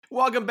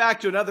Welcome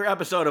back to another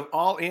episode of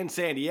All in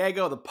San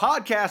Diego, the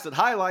podcast that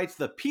highlights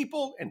the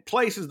people and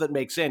places that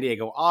make San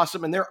Diego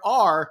awesome. And there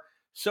are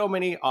so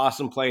many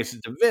awesome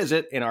places to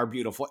visit in our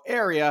beautiful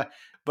area,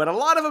 but a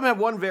lot of them have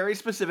one very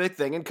specific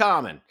thing in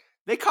common.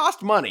 They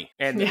cost money,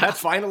 and that's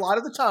fine a lot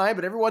of the time,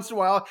 but every once in a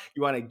while,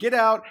 you want to get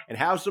out and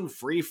have some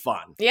free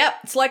fun. Yep,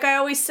 it's like I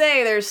always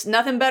say, there's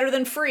nothing better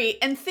than free,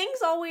 and things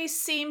always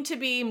seem to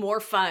be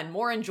more fun,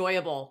 more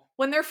enjoyable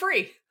when they're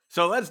free.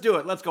 So let's do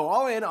it. Let's go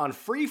all in on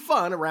free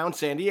fun around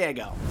San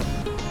Diego. All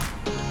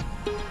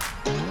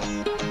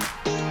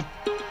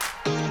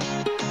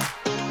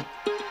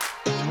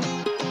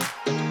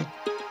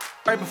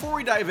right, before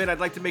we dive in, I'd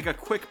like to make a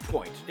quick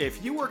point.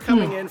 If you were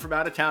coming in from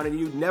out of town and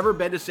you've never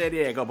been to San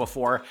Diego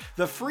before,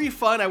 the free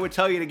fun I would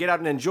tell you to get out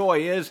and enjoy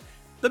is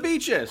the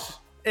beaches.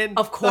 And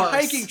of course, the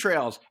hiking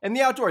trails and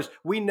the outdoors.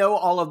 We know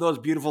all of those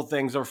beautiful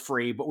things are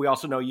free, but we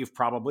also know you've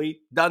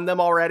probably done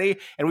them already.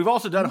 And we've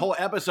also done whole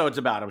episodes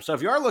about them. So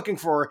if you are looking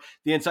for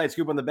the inside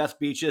scoop on the best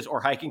beaches or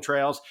hiking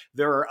trails,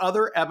 there are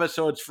other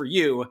episodes for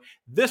you.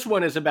 This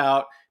one is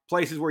about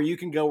places where you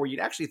can go where you'd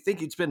actually think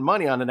you'd spend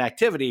money on an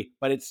activity,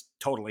 but it's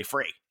totally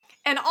free.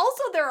 And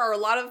also there are a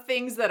lot of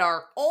things that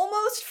are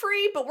almost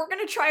free, but we're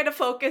going to try to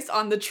focus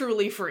on the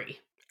truly free.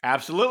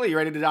 Absolutely. You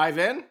ready to dive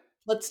in?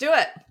 Let's do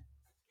it.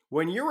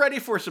 When you're ready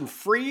for some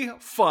free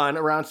fun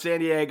around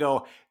San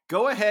Diego,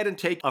 go ahead and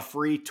take a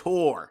free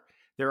tour.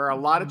 There are a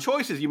lot of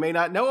choices you may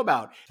not know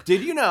about.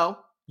 Did you know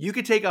you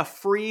could take a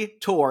free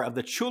tour of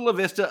the Chula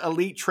Vista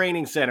Elite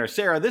Training Center?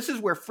 Sarah, this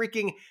is where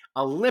freaking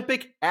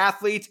Olympic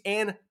athletes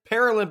and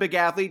Paralympic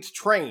athletes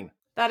train.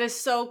 That is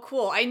so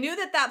cool. I knew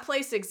that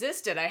place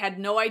existed. I had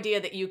no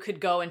idea that you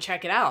could go and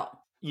check it out.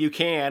 You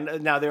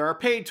can. Now, there are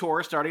paid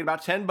tours starting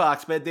about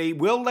 $10, but they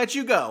will let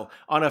you go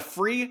on a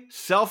free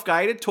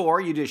self-guided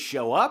tour. You just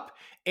show up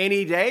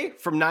any day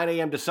from 9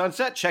 a.m. to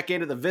sunset, check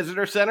into the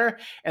visitor center,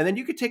 and then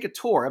you can take a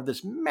tour of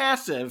this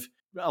massive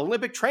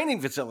Olympic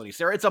training facility.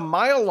 Sarah, it's a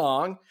mile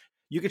long.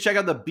 You can check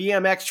out the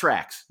BMX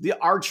tracks, the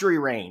archery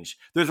range.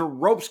 There's a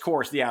ropes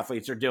course the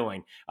athletes are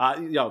doing.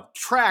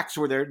 Tracks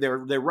where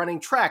they're running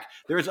track.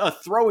 There's a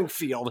throwing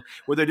field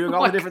where they're doing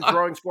all the different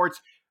throwing sports.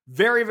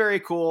 Very,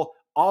 very cool.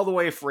 All the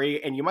way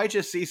free, and you might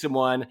just see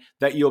someone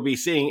that you'll be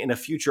seeing in a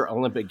future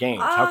Olympic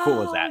Games. How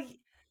cool is that?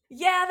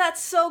 Yeah,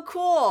 that's so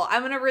cool.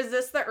 I'm going to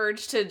resist the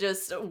urge to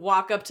just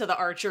walk up to the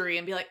archery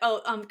and be like,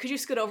 could you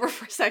scoot over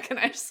for a second?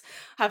 I just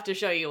have to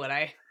show you what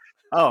I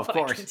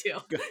course. can do.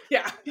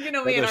 Yeah, you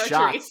know me in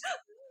archery.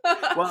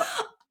 Well,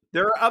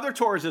 there are other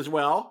tours as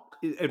well.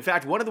 In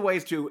fact, one of the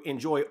ways to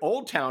enjoy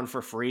Old Town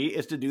for free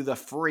is to do the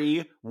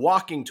free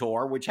walking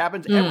tour, which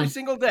happens every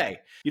single day.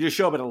 You just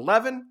show up at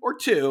 11 or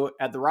 2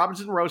 at the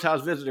Robinson Rose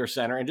House Visitor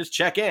Center and just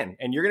check in.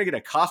 And you're going to get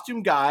a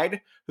costume guide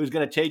who's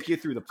going to take you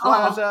through the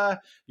plaza.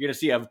 You're going to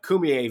see a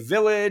Kumeyaay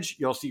Village.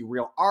 You'll see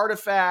real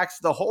artifacts,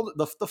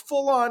 the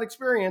full-on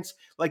experience.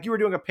 Like you were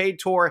doing a paid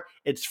tour,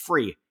 it's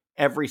free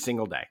every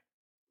single day.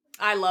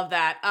 I love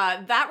that.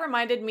 That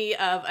reminded me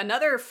of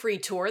another free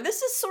tour.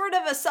 This is sort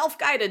of a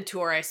self-guided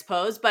tour, I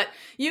suppose, but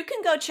you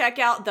can go check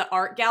out the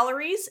art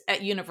galleries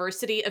at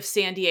University of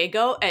San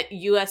Diego at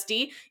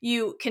USD.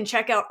 You can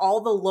check out all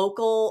the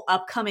local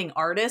upcoming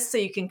artists so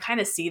you can kind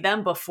of see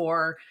them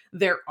before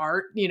their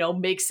art,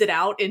 makes it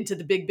out into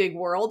the big, big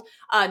world.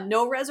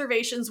 No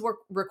reservations were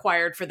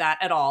required for that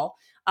at all.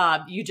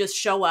 You just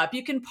show up.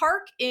 You can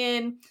park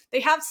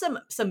they have some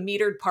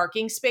metered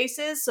parking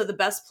spaces. So the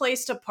best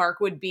place to park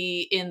would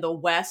be in the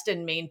west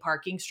and main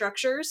parking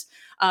structures,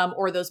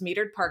 or those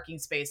metered parking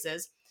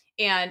spaces.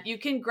 And you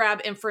can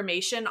grab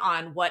information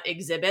on what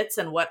exhibits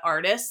and what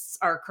artists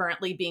are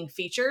currently being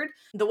featured.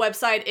 The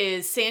website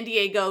is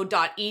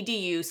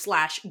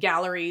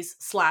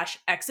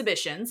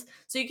sandiego.edu/galleries/exhibitions.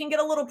 So you can get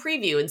a little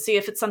preview and see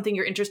if it's something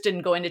you're interested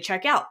in going to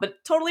check out,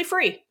 but totally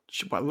free.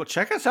 Well,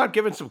 check us out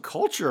giving some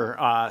culture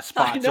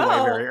spots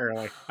away very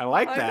early. I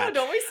like that. I know,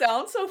 don't we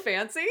sound so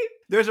fancy?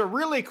 There's a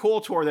really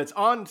cool tour that's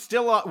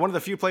still one of the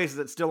few places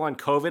that's still on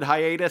COVID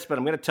hiatus, but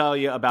I'm going to tell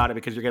you about it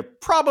because you're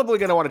probably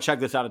going to want to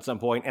check this out at some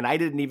point, and I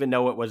didn't even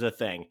know it was a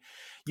thing.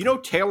 You know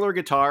Taylor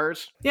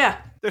Guitars?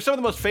 Yeah. They're some of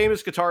the most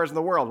famous guitars in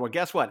the world. Well,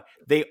 guess what?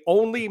 They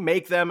only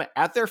make them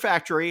at their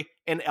factory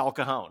in El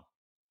Cajon.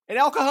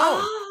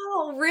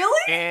 Oh,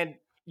 really? And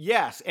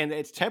yes, and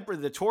it's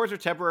temporary. The tours are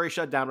temporary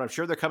shut down, but I'm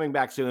sure they're coming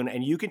back soon.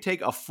 And you can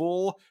take a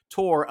full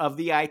tour of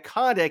the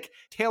iconic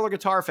Taylor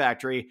Guitar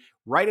Factory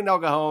right in El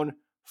Cajon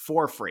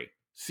for free.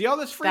 See all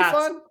this free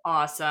fun? That's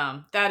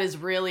awesome. That is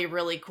really,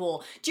 really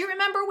cool. Do you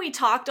remember we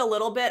talked a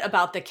little bit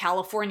about the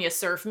California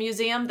Surf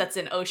Museum that's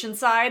in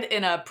Oceanside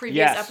in a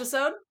previous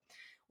episode?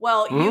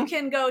 Well, you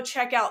can go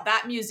check out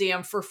that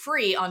museum for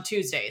free on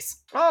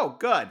Tuesdays. Oh,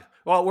 good.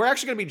 Well, we're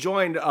actually going to be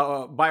joined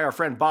by our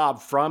friend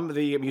Bob from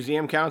the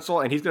Museum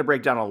Council, and he's going to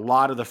break down a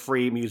lot of the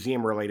free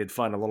museum-related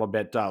fun a little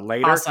bit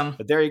later. Awesome.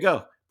 But there you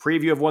go.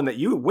 Preview of one that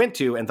you went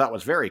to and thought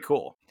was very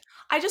cool.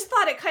 I just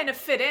thought it kind of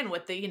fit in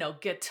with the,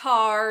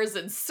 guitars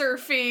and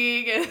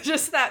surfing and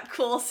just that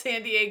cool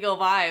San Diego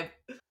vibe.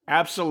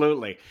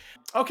 Absolutely.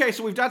 Okay,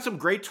 so we've got some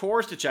great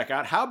tours to check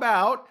out. How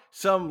about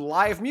some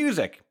live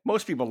music.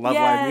 Most people love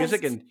live Yes.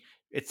 music, and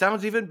it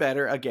sounds even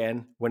better,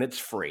 again, when it's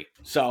free.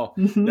 So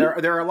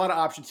Mhm. there are a lot of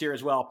options here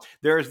as well.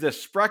 There's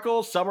this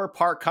Spreckles Summer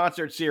Park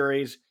Concert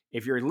Series.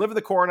 If you live in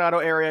the Coronado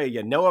area,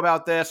 you know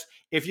about this.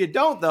 If you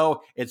don't,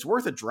 though, it's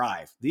worth a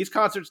drive. These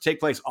concerts take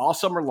place all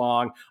summer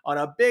long on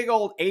a big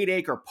old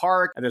 8-acre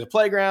park, and there's a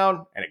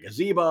playground and a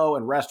gazebo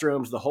and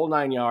restrooms, the whole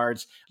 9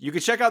 yards. You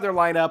can check out their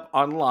lineup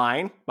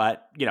online,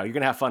 but you're going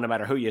to have fun no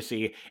matter who you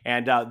see.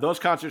 And those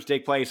concerts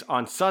take place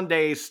on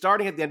Sundays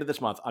starting at the end of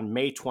this month on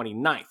May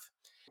 29th.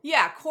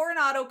 Yeah,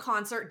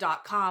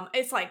 coronadoconcert.com.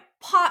 It's like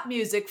pop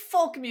music,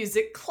 folk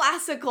music,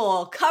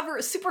 classical,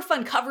 super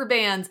fun cover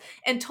bands,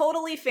 and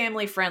totally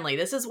family friendly.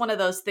 This is one of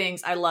those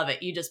things, I love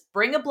it. You just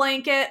bring a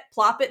blanket,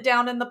 plop it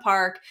down in the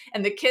park,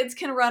 and the kids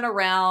can run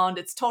around.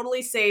 It's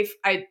totally safe.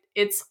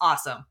 It's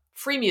awesome.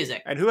 Free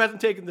music. And who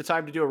hasn't taken the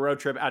time to do a road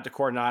trip out to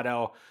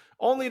Coronado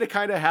only to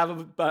kind of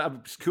have a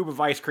scoop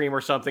of ice cream or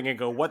something and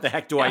go, what the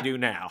heck do I do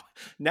now?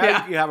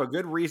 Now you have a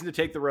good reason to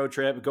take the road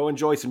trip, go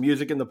enjoy some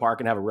music in the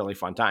park, and have a really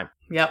fun time.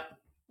 Yep.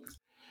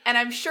 And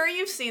I'm sure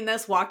you've seen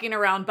this walking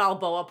around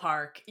Balboa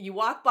Park. You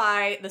walk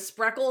by the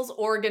Spreckles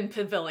Organ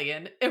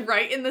Pavilion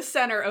right in the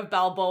center of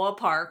Balboa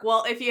Park.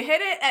 Well, if you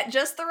hit it at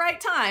just the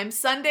right time,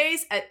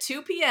 Sundays at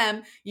 2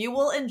 p.m., you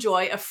will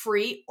enjoy a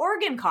free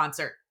organ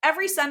concert.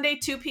 Every Sunday,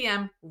 2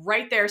 p.m.,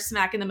 right there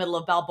smack in the middle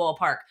of Balboa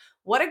Park.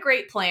 What a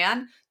great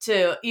plan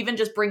to even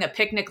just bring a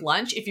picnic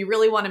lunch. If you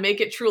really want to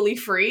make it truly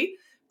free,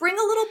 bring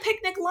a little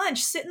picnic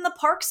lunch, sit in the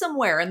park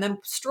somewhere, and then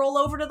stroll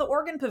over to the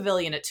organ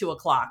pavilion at 2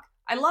 o'clock.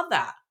 I love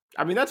that.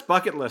 I mean, that's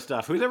bucket list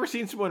stuff. Who's ever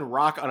seen someone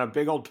rock on a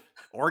big old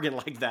organ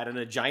like that in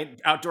a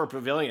giant outdoor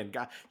pavilion?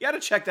 You got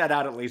to check that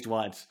out at least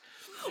once.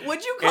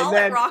 Would you call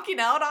it rocking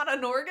out on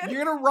an organ?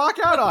 You're going to rock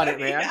out on it,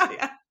 man.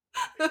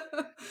 Yeah.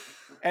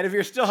 And if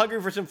you're still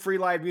hungry for some free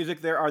live music,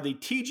 there are the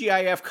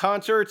TGIF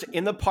concerts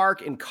in the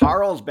park in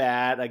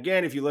Carlsbad.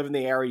 Again, if you live in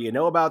the area, you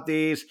know about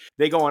these.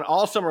 They go on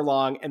all summer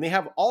long, and they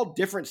have all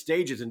different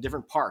stages in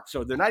different parks.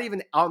 So they're not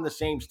even on the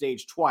same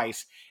stage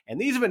twice. And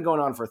these have been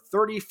going on for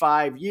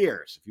 35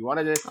 years. If you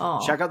wanted to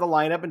check out the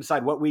lineup and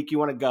decide what week you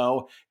want to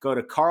go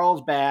to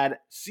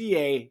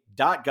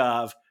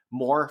carlsbadca.gov.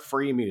 More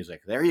free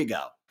music. There you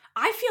go.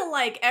 I feel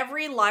like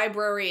every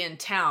library in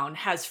town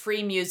has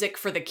free music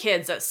for the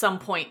kids at some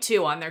point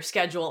too on their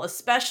schedule,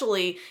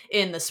 especially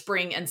in the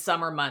spring and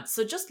summer months.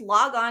 So just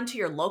log on to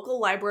your local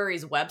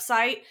library's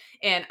website,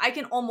 and I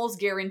can almost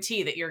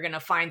guarantee that you're going to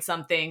find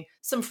some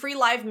free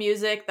live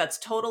music that's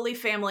totally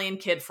family and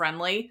kid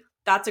friendly.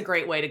 That's a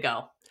great way to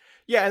go.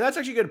 Yeah, and that's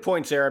actually a good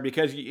point, Sarah,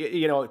 because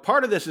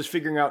part of this is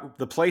figuring out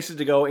the places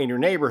to go in your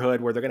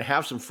neighborhood where they're going to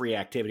have some free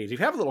activities. If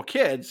you have little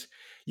kids,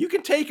 you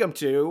can take them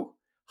to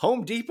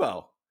Home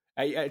Depot.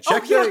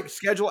 Check the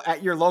schedule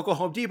at your local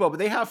Home Depot, but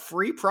they have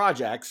free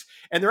projects,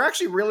 and they're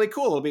actually really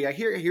cool. It'll be like,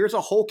 here's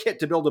a whole kit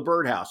to build a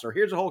birdhouse, or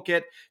here's a whole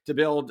kit to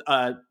build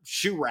a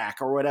shoe rack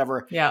or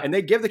whatever. Yeah. And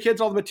they give the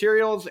kids all the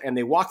materials, and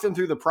they walk them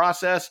through the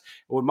process.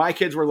 When my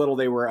kids were little,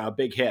 they were a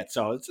big hit.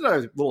 So it's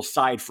another little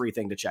side free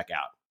thing to check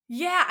out.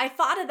 Yeah, I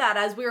thought of that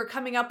as we were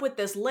coming up with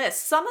this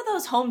list. Some of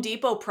those Home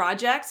Depot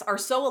projects are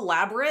so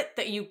elaborate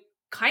that you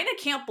kind of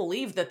can't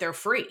believe that they're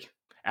free.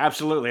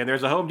 Absolutely. And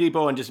there's a Home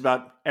Depot in just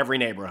about every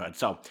neighborhood.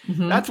 So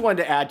that's one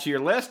to add to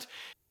your list.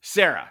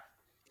 Sarah.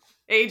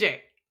 AJ.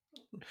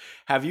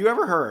 Have you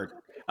ever heard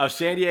of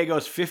San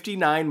Diego's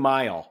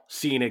 59-mile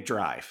scenic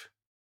drive?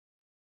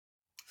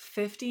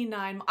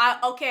 59.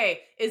 Okay.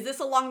 Is this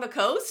along the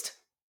coast?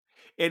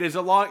 It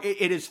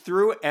is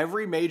through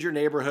every major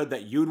neighborhood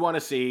that you'd want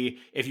to see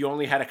if you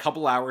only had a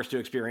couple hours to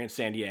experience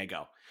San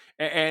Diego.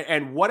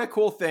 And what a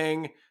cool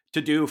thing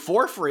to do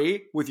for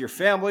free with your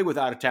family, with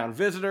out-of-town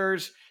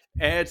visitors,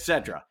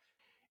 etc.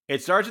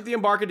 It starts at the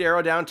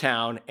Embarcadero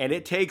downtown, and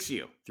it takes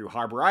you through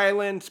Harbor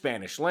Island,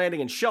 Spanish Landing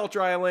and Shelter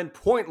Island,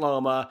 Point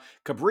Loma,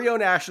 Cabrillo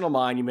National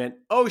Monument,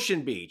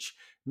 Ocean Beach,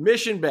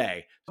 Mission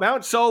Bay,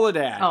 Mount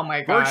Soledad, oh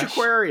my gosh, Birch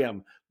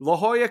Aquarium, La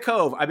Jolla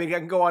Cove. I mean, I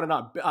can go on and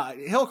on.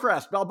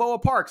 Hillcrest, Balboa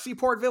Park,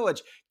 Seaport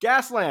Village,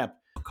 Gaslamp,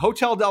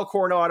 Hotel del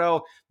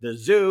Coronado, the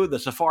zoo, the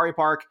safari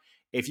park.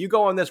 If you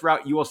go on this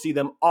route, you will see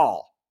them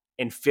all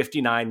in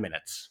 59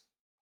 minutes.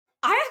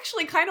 I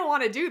actually kind of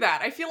want to do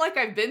that. I feel like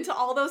I've been to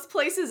all those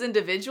places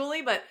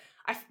individually, but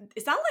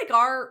is that like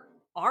our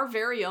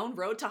very own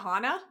Road to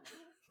Hana?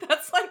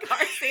 That's like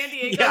our San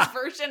Diego's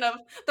version of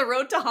the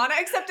Road to Hana,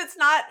 except it's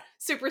not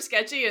super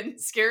sketchy and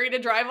scary to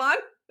drive on.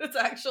 It's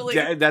actually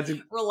that's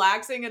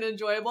relaxing and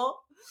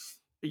enjoyable.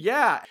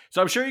 Yeah.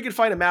 So I'm sure you can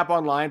find a map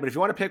online, but if you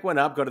want to pick one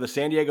up, go to the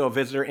San Diego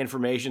Visitor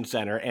Information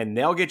Center and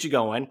they'll get you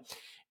going.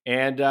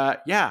 And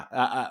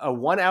a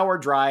 1 hour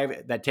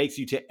drive that takes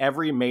you to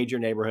every major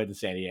neighborhood in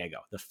San Diego.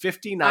 The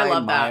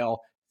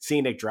 59-mile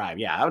scenic drive.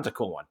 Yeah, that was a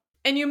cool one.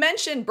 And you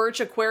mentioned Birch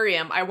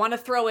Aquarium. I want to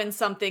throw in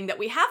something that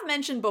we have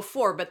mentioned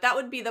before, but that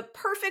would be the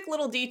perfect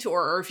little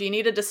detour, or if you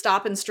needed to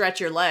stop and stretch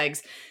your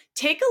legs.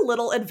 Take a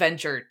little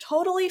adventure,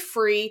 totally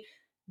free.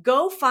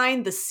 Go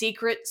find the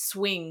Secret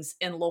Swings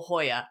in La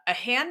Jolla, a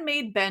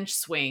handmade bench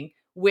swing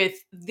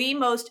with the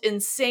most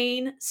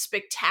insane,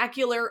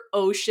 spectacular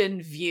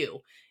ocean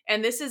view.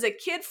 And this is a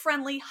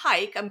kid-friendly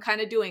hike. I'm kind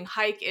of doing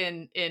hike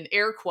in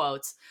air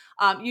quotes.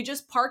 You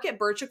just park at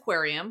Birch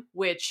Aquarium,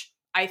 which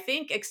I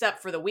think,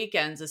 except for the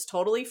weekends, is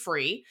totally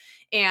free.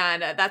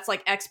 And that's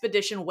like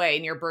Expedition Way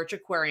near Birch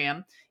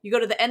Aquarium. You go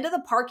to the end of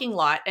the parking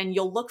lot and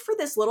you'll look for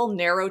this little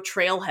narrow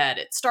trailhead.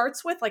 It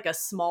starts with like a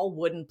small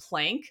wooden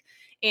plank,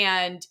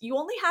 and you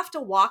only have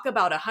to walk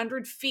about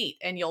 100 feet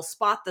and you'll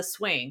spot the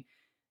swing.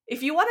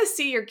 If you want to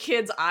see your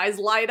kids' eyes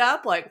light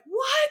up, like,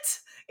 what?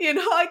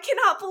 I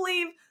cannot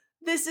believe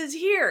this is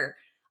here.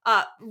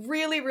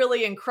 Really,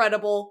 really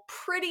incredible,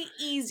 pretty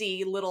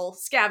easy little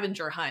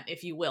scavenger hunt,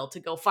 if you will, to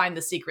go find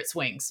the secret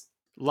swings.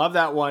 Love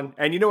that one.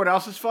 And you know what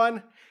else is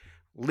fun?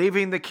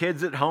 Leaving the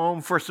kids at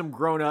home for some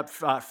grown-up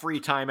free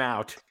time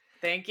out.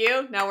 Thank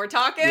you. Now we're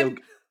talking.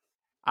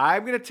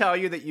 I'm going to tell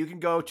you that you can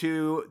go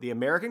to the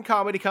American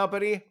Comedy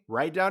Company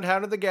right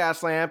downtown at the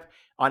Gas Lamp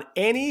on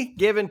any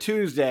given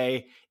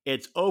Tuesday.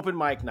 It's open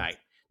mic night.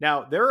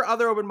 Now, there are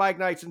other open mic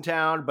nights in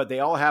town, but they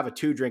all have a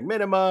 2-drink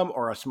minimum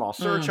or a small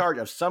surcharge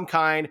of some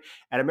kind.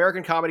 At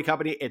American Comedy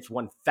Company, it's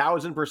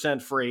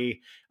 1,000%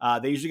 free.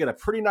 They usually get a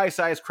pretty nice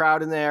sized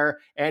crowd in there,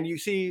 and you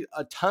see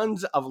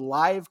tons of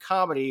live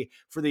comedy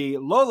for the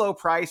low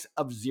price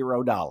of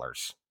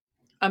 $0.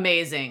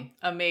 Amazing.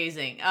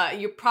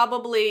 You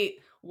probably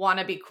want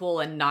to be cool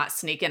and not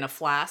sneak in a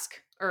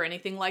flask or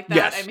anything like that.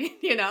 Yes. I mean,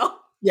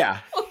 Yeah.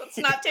 Let's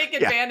not take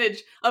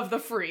advantage of the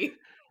free.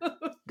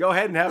 Go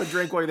ahead and have a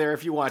drink while you're there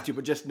if you want to,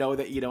 but just know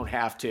that you don't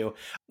have to.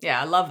 Yeah,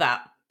 I love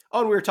that. Oh,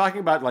 and we were talking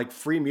about like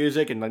free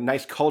music and like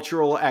nice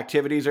cultural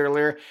activities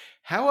earlier.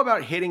 How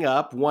about hitting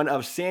up one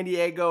of San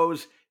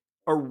Diego's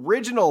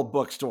original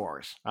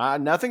bookstores?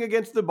 Nothing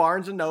against the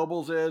Barnes and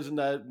Nobles and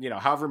the,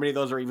 however many of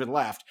those are even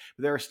left.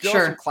 But there are still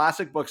some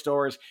classic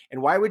bookstores.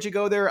 And why would you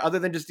go there other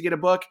than just to get a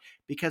book?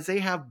 Because they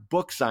have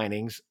book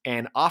signings,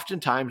 and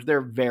oftentimes they're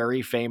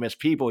very famous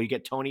people. You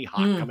get Tony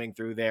Hawk coming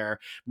through there,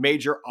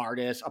 major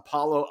artists,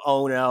 Apollo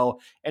Ono.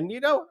 And,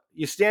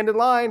 you stand in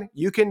line,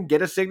 you can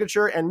get a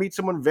signature and meet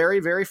someone very,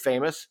 very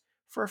famous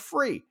for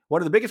free.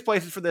 One of the biggest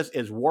places for this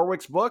is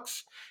Warwick's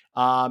Books.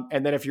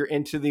 And then if you're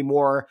into the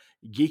more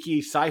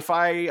geeky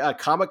sci-fi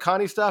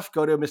Comic-Con stuff,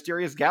 go to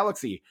Mysterious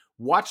Galaxy.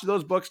 Watch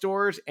those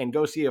bookstores and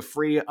go see a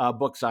free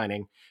book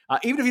signing.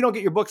 Even if you don't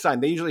get your book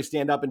signed, they usually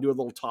stand up and do a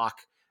little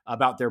talk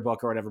about their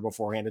book or whatever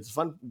beforehand. It's a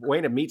fun way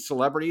to meet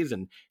celebrities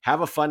and have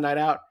a fun night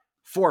out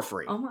for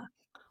free. Oh my.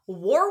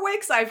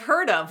 Warwick's I've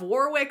heard of.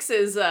 Warwick's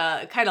is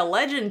kind of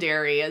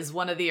legendary as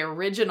one of the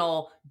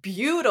original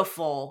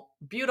beautiful,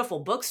 beautiful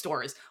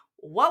bookstores.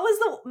 What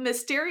was the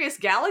Mysterious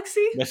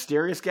Galaxy?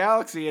 Mysterious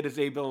Galaxy. It is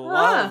a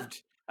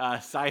beloved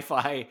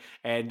sci-fi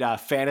and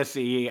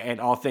fantasy and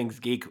all things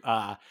geek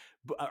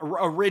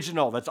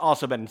original that's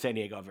also been in San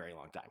Diego a very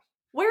long time.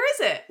 Where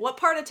is it? What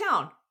part of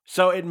town?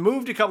 So it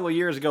moved a couple of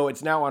years ago.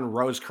 It's now on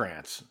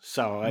Rosecrans.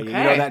 So you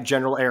know that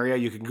general area.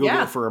 You can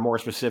Google it for a more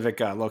specific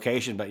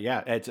location. But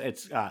yeah,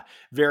 it's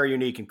very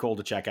unique and cool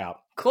to check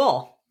out.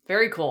 Cool.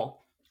 Very cool.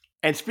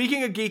 And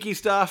speaking of geeky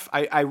stuff,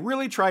 I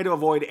really try to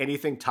avoid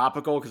anything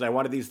topical because I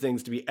wanted these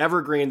things to be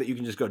evergreen that you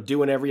can just go do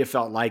whenever you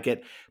felt like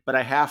it. But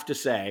I have to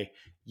say,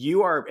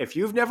 if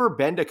you've never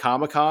been to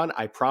Comic-Con,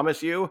 I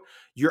promise you,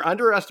 you're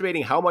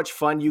underestimating how much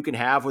fun you can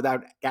have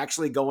without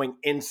actually going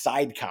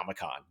inside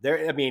Comic-Con.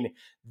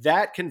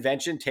 That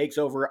convention takes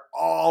over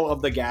all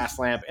of the Gas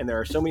Lamp, and there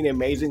are so many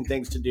amazing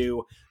things to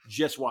do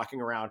just walking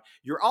around.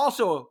 You're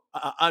also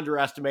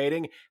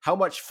underestimating how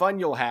much fun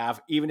you'll have,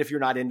 even if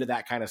you're not into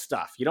that kind of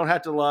stuff. You don't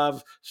have to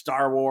love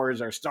Star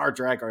Wars or Star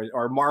Trek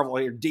or Marvel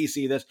or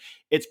DC.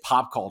 It's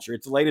pop culture.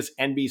 It's the latest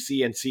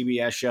NBC and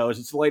CBS shows.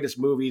 It's the latest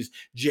movies,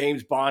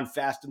 James Bond,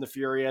 Fast and the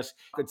Furious.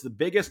 It's the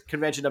biggest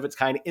convention of its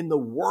kind in the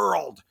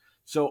world.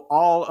 So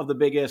all of the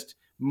biggest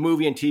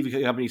movie and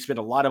TV companies spend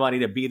a lot of money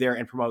to be there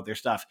and promote their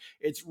stuff.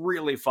 It's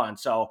really fun.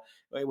 So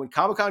when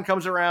Comic-Con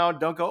comes around,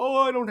 don't go,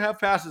 oh, I don't have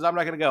passes, I'm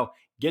not going to go.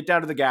 Get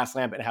down to the Gas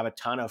Lamp and have a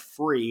ton of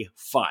free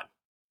fun.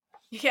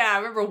 Yeah, I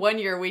remember one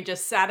year we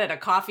just sat at a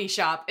coffee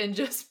shop and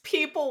just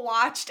people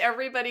watched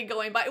everybody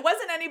going by. It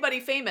wasn't anybody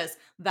famous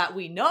that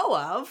we know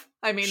of.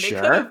 I mean, they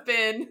could have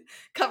been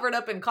covered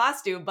up in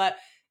costume, but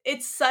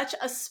it's such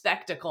a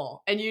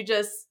spectacle. And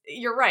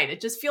you're right.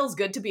 It just feels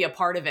good to be a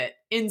part of it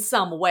in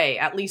some way,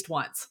 at least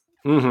once.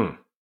 Mm-hmm.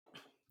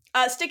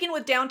 Sticking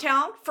with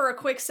downtown for a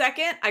quick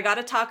second, I got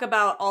to talk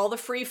about all the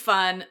free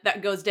fun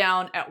that goes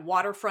down at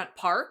Waterfront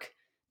Park,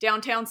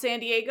 downtown San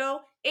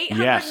Diego.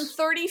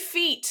 830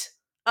 feet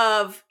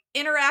of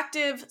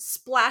interactive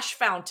splash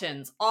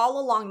fountains all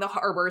along the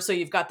harbor. So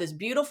you've got this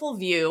beautiful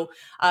view,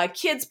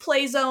 kids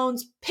play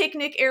zones,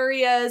 picnic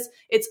areas.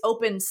 It's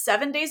open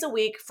 7 days a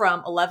week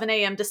from 11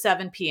 a.m. to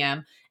 7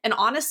 p.m. And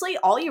honestly,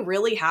 all you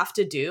really have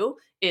to do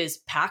is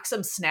pack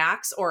some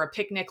snacks or a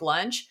picnic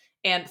lunch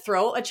and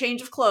throw a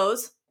change of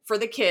clothes for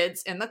the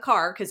kids in the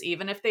car. Because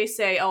even if they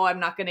say, oh, I'm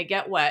not going to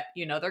get wet,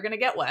 they're going to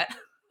get wet.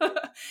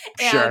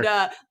 And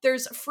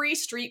there's free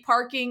street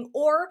parking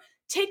or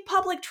take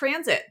public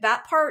transit.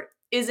 That part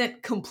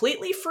isn't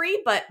completely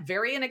free, but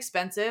very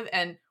inexpensive.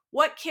 And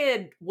what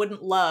kid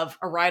wouldn't love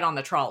a ride on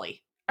the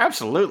trolley?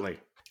 Absolutely.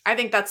 I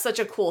think that's such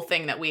a cool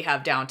thing that we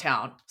have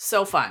downtown.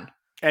 So fun.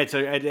 It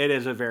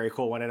is a very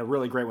cool one and a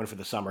really great one for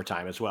the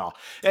summertime as well.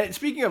 And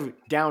speaking of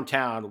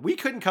downtown, we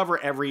couldn't cover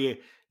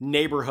every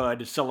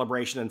neighborhood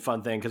celebration and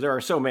fun thing because there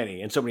are so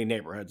many in so many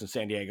neighborhoods in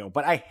San Diego.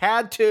 But I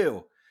had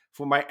to,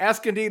 for my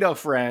Escondido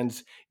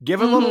friends,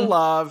 give a little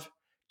love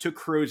to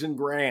Cruisin'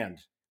 Grand.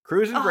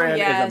 Cruisin' Grand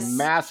is a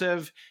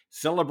massive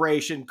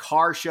celebration,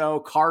 car show,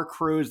 car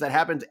cruise that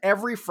happens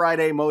every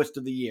Friday most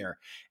of the year.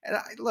 And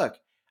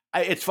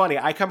it's funny.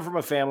 I come from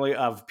a family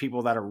of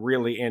people that are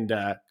really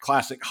into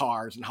classic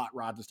cars and hot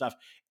rods and stuff.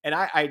 And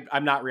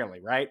I'm not really,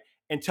 right?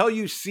 Until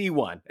you see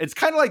one. It's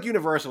kind of like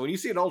Universal. When you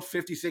see an old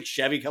 56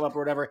 Chevy come up or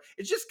whatever,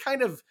 it's just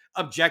kind of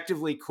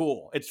objectively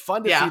cool. It's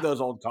fun to see those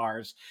old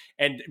cars.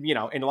 And,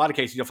 in a lot of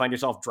cases, you'll find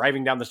yourself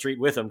driving down the street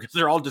with them because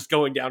they're all just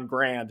going down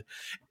Grand.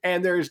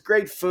 And there's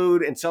great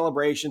food and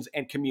celebrations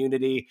and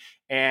community.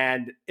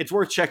 And it's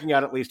worth checking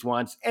out at least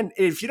once. And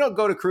if you don't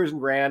go to Cruisin'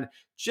 Grand,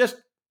 just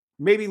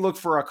maybe look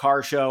for a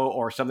car show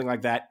or something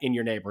like that in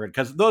your neighborhood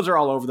because those are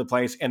all over the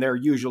place and they're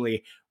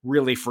usually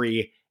really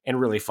free and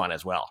really fun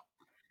as well.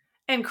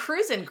 And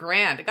Cruisin'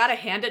 Grand, got to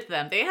hand it to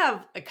them. They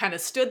have kind of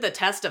stood the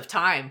test of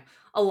time.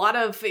 A lot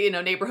of,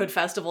 neighborhood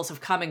festivals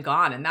have come and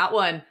gone. And that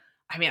one,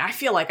 I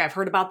feel like I've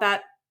heard about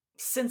that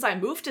since I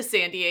moved to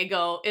San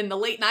Diego in the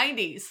late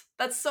 90s.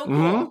 That's so cool.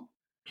 Mm-hmm.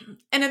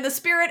 And in the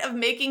spirit of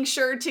making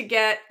sure to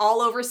get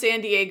all over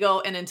San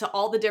Diego and into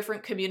all the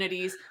different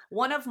communities,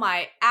 one of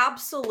my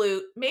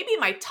absolute, maybe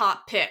my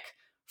top pick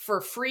for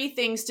free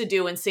things to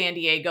do in San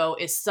Diego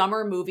is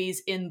summer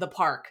movies in the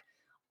park.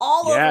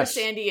 All over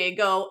San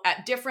Diego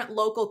at different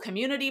local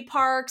community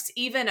parks,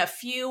 even a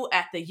few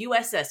at the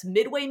USS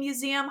Midway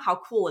Museum. How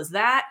cool is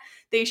that?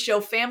 They show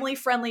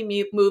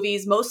family-friendly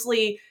movies,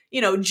 mostly,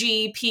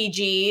 G,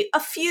 PG, a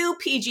few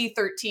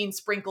PG-13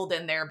 sprinkled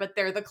in there, but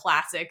they're the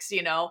classics,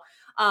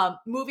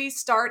 Movies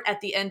start at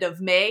the end of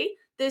May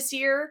this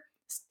year.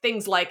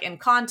 Things like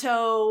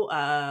Encanto,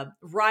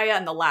 Raya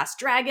and the Last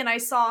Dragon I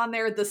saw on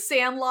there, The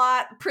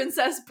Sandlot,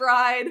 Princess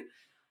Bride.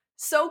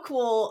 So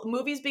cool.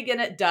 Movies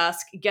begin at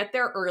dusk. Get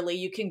there early.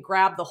 You can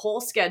grab the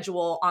whole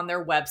schedule on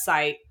their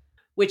website,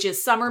 which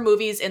is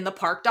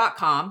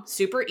summermoviesinthepark.com.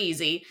 Super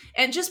easy.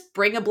 And just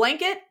bring a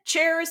blanket,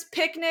 chairs,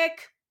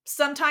 picnic.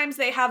 Sometimes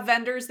they have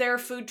vendors there,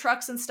 food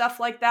trucks and stuff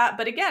like that.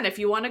 But again, if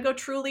you want to go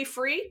truly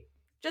free,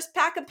 just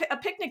pack a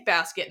picnic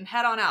basket and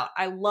head on out.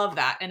 I love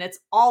that. And it's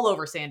all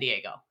over San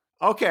Diego.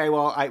 Okay,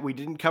 well, we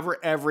didn't cover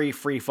every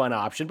free fun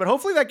option, but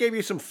hopefully that gave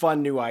you some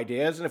fun new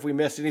ideas. And if we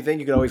missed anything,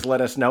 you can always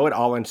let us know at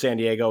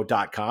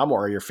allinsandiego.com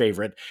or your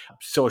favorite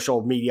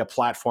social media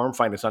platform.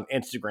 Find us on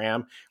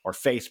Instagram or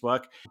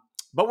Facebook.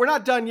 But we're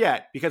not done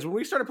yet, because when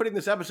we started putting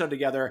this episode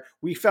together,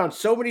 we found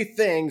so many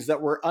things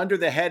that were under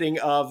the heading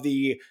of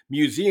the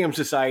Museum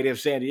Society of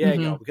San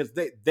Diego, because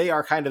they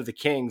are kind of the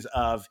kings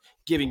of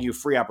giving you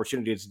free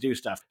opportunities to do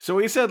stuff. So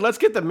we said, let's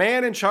get the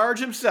man in charge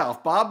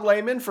himself, Bob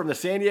Lehman from the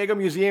San Diego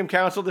Museum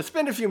Council, to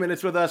spend a few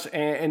minutes with us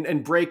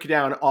and break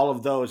down all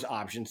of those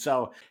options.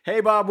 So, hey,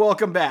 Bob,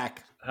 welcome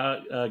back.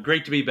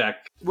 Great to be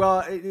back.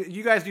 Well,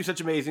 you guys do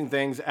such amazing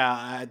things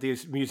at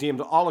these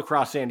museums all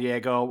across San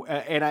Diego.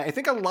 And I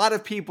think a lot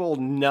of people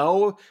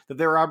know that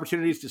there are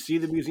opportunities to see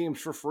the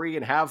museums for free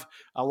and have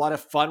a lot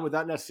of fun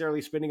without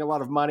necessarily spending a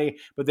lot of money,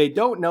 but they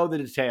don't know the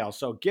details.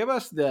 So give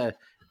us the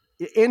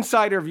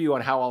insider view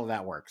on how all of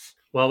that works.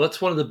 Well, that's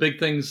one of the big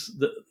things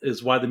that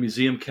is why the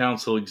Museum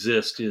Council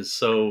exists, is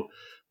so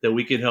that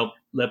we can help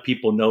let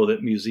people know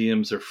that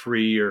museums are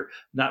free or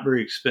not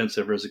very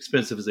expensive, or as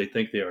expensive as they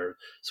think they are.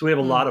 So we have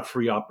a lot of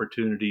free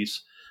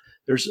opportunities.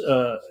 There's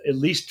at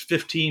least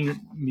 15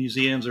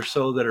 museums or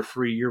so that are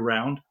free year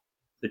round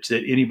that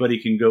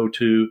anybody can go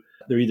to.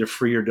 They're either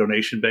free or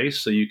donation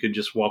based, so you can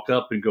just walk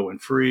up and go in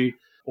free,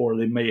 or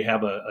they may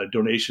have a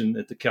donation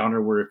at the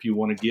counter where if you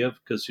want to give,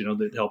 because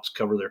that helps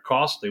cover their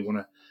costs. They want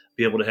to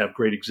be able to have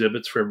great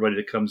exhibits for everybody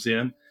that comes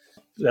in.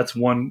 That's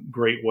one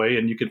great way,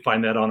 and you can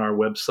find that on our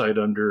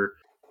website under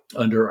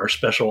our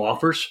special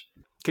offers.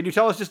 Can you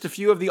tell us just a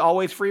few of the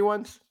always free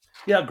ones?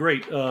 Yeah,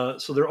 great.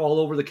 So they're all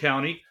over the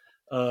county,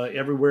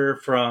 everywhere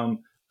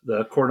from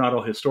the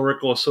Coronado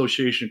Historical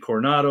Association,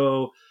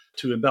 Coronado,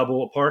 to in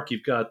Balboa Park.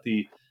 You've got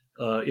the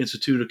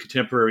Institute of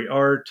Contemporary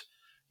Art.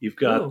 You've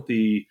got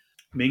the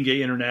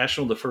Mingay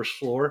International. The first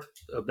floor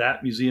of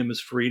that museum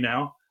is free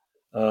now,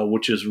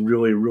 which is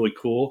really, really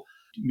cool.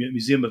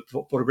 Museum of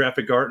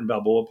Photographic Art in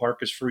Balboa Park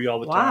is free all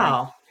the time.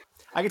 Wow.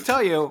 I can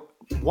tell you,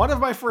 one of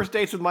my first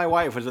dates with my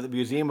wife was at the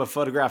Museum of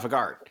Photographic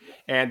Art.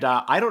 And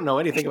I don't know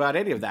anything about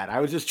any of that. I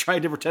was just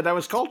trying to pretend I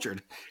was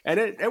cultured. And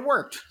it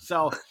worked.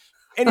 So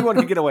anyone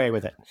could get away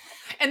with it.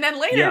 And then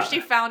later she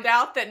found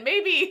out that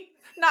maybe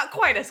not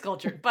quite as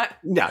cultured, but...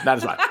 No, not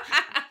as much.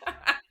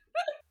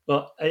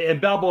 Well,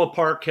 and Balboa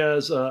Park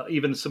has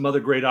even some other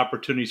great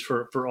opportunities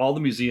for all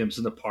the museums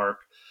in the park.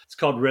 It's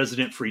called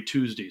Resident Free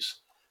Tuesdays.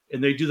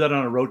 And they do that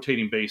on a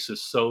rotating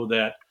basis so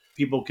that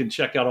people can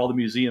check out all the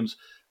museums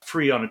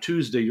free on a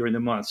Tuesday during the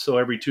month. So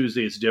every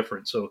Tuesday is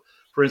different. So,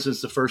 for instance,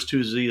 the first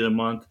Tuesday of the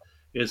month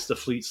is the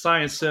Fleet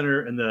Science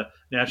Center and the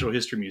Natural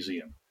History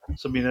Museum.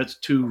 So, I mean, that's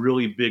two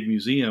really big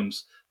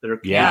museums that are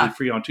Yeah. completely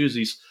free on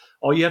Tuesdays.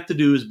 All you have to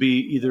do is be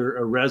either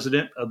a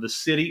resident of the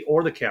city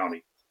or the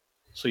county.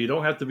 So you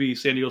don't have to be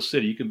San Diego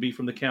City. You can be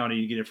from the county,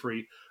 you get it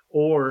free,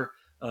 or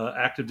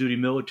active duty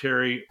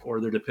military or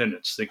their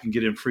dependents. They can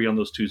get in free on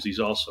those Tuesdays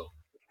also.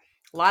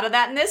 A lot of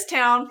that in this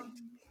town.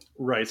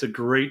 Right. It's a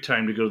great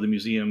time to go to the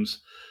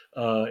museums.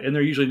 And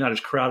they're usually not as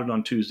crowded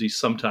on Tuesdays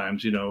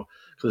sometimes,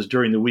 because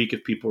during the week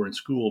if people are in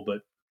school.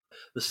 But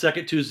the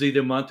second Tuesday of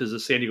the month is the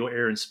San Diego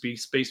Air and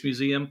Space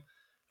Museum,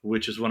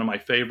 which is one of my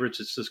favorites.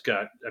 It's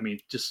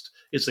just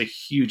it's a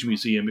huge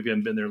museum. If you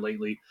haven't been there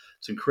lately,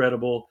 it's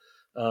incredible.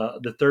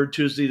 The third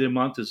Tuesday of the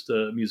month is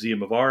the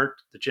Museum of Art,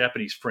 the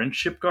Japanese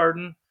Friendship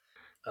Garden.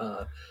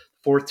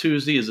 Fourth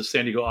Tuesday is the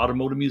San Diego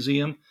Automotive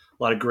Museum.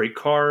 A lot of great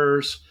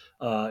cars,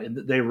 and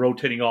they're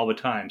rotating all the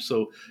time.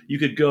 So you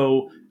could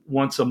go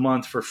once a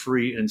month for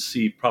free and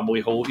see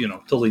probably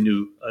totally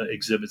new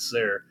exhibits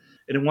there.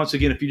 And then once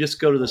again, if you just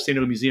go to the San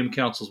Diego Museum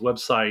Council's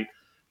website,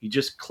 you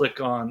just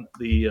click on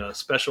the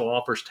special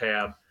offers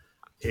tab,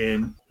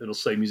 and it'll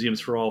say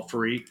Museums for All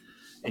free.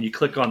 And you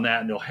click on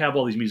that, and they'll have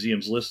all these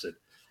museums listed.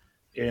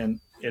 And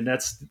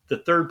that's the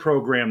third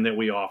program that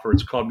we offer.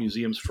 It's called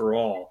Museums for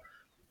All.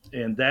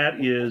 And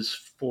that is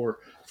for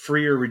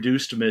free or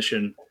reduced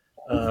admission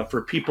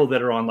for people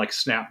that are on like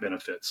SNAP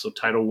benefits. So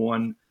Title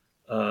I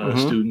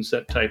students,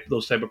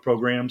 those type of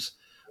programs.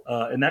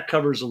 And that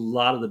covers a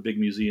lot of the big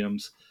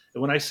museums.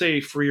 And when I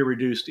say free or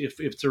reduced, if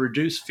it's a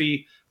reduced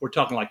fee, we're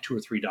talking like $2 or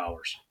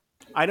 $3.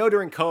 I know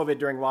during COVID,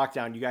 during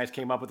lockdown, you guys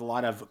came up with a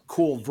lot of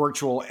cool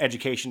virtual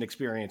education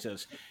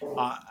experiences.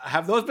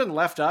 Have those been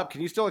left up?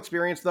 Can you still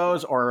experience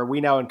those? Or are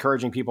we now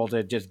encouraging people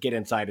to just get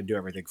inside and do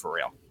everything for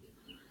real?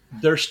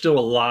 There's still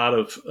a lot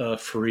of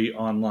free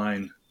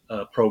online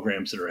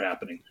programs that are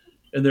happening.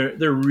 And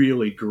they're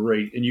really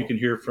great. And you can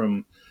hear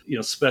from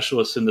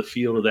specialists in the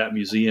field of that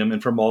museum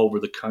and from all over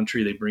the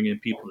country. They bring in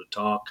people to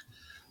talk.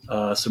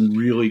 Some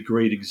really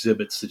great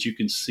exhibits that you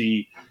can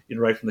see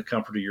right from the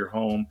comfort of your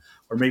home,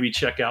 or maybe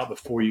check out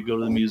before you go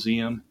to the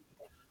museum.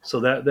 So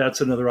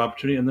that's another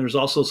opportunity. And there's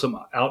also some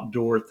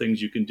outdoor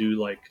things you can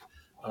do, like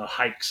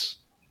hikes.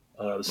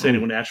 The San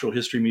Diego Natural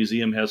History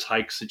Museum has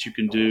hikes that you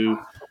can do.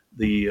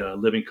 The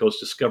Living Coast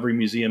Discovery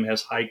Museum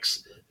has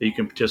hikes that you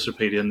can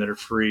participate in that are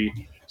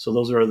free. So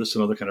those are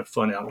some other kind of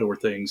fun outdoor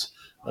things.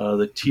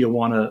 The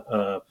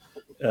Tijuana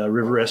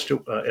River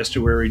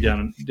Estuary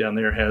down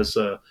there has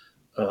a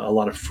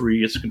lot of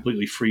free. It's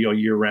completely free all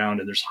year round,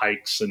 and there's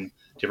hikes and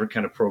different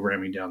kind of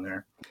programming down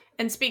there.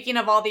 And speaking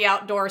of all the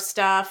outdoor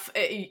stuff,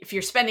 if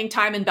you're spending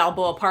time in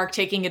Balboa Park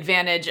taking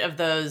advantage of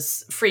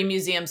those free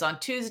museums on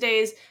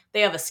Tuesdays,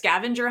 they have a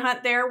scavenger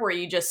hunt there where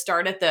you just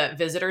start at the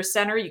visitor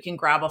center. You can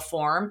grab a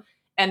form,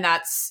 and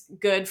that's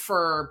good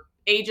for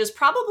ages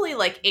probably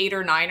like 8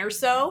 or 9 or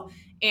so.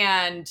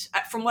 And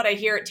from what I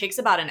hear, it takes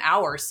about an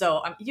hour.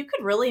 So you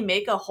could really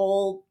make a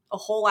whole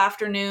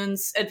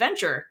afternoon's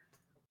adventure.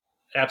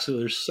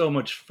 Absolutely. There's so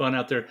much fun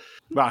out there.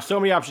 Wow, so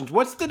many options.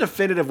 What's the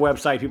definitive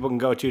website people can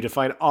go to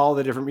find all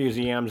the different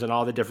museums and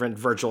all the different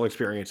virtual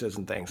experiences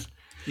and things?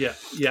 Yeah,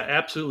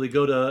 absolutely.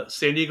 Go to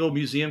San Diego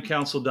Museum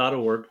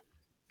Council.org.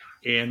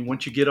 And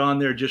once you get on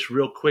there, just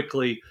real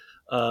quickly,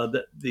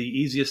 the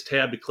easiest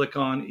tab to click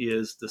on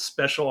is the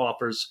special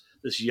offers,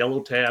 this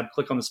yellow tab.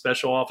 Click on the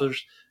special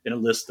offers, and it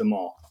lists them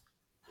all.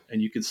 And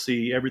you can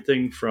see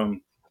everything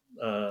from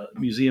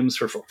museums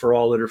for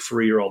all that are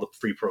free, or all the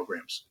free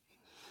programs.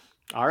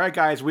 All right,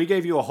 guys, we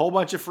gave you a whole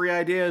bunch of free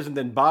ideas, and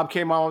then Bob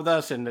came on with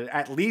us and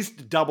at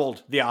least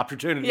doubled the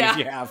opportunities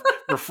you have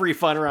for free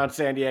fun around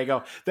San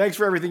Diego. Thanks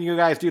for everything you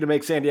guys do to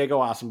make San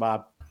Diego awesome,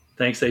 Bob.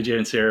 Thanks, AJ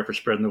and Sarah, for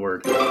spreading the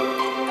word.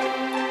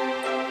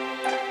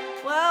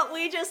 Well,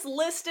 we just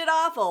listed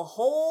off a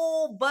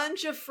whole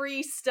bunch of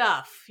free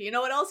stuff. You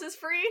know what else is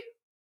free?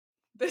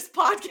 This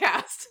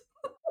podcast.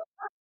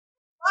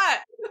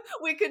 But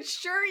we could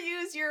sure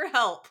use your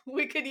help.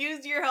 We could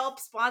use your help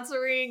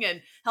sponsoring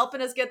and helping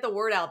us get the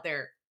word out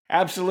there.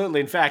 Absolutely.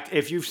 In fact,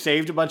 if you've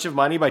saved a bunch of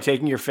money by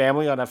taking your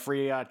family on a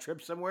free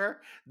trip somewhere,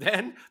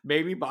 then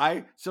maybe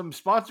buy some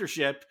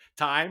sponsorship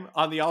time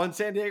on the All in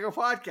San Diego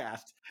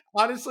podcast.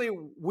 Honestly,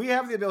 we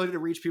have the ability to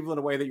reach people in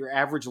a way that your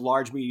average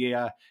large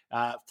media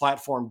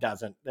platform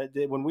doesn't.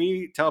 When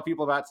we tell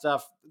people about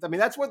stuff, I mean,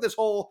 that's what this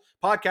whole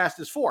podcast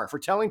is for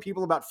telling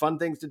people about fun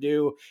things to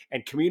do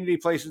and community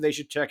places they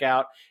should check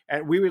out.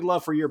 And we would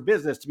love for your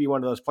business to be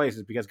one of those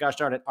places because, gosh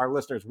darn it, our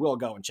listeners will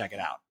go and check it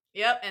out.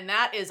 Yep, and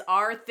that is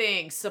our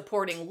thing,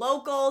 supporting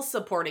locals,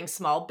 supporting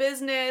small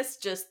business,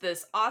 just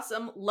this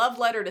awesome love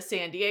letter to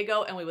San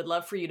Diego, and we would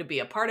love for you to be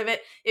a part of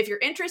it. If you're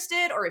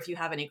interested or if you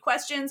have any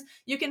questions,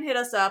 you can hit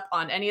us up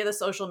on any of the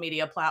social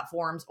media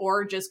platforms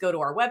or just go to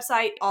our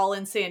website,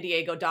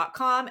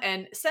 allinsandiego.com,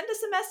 and send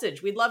us a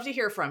message. We'd love to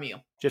hear from you.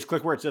 Just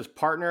click where it says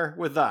partner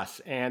with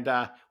us. And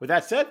with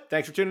that said,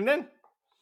 thanks for tuning in.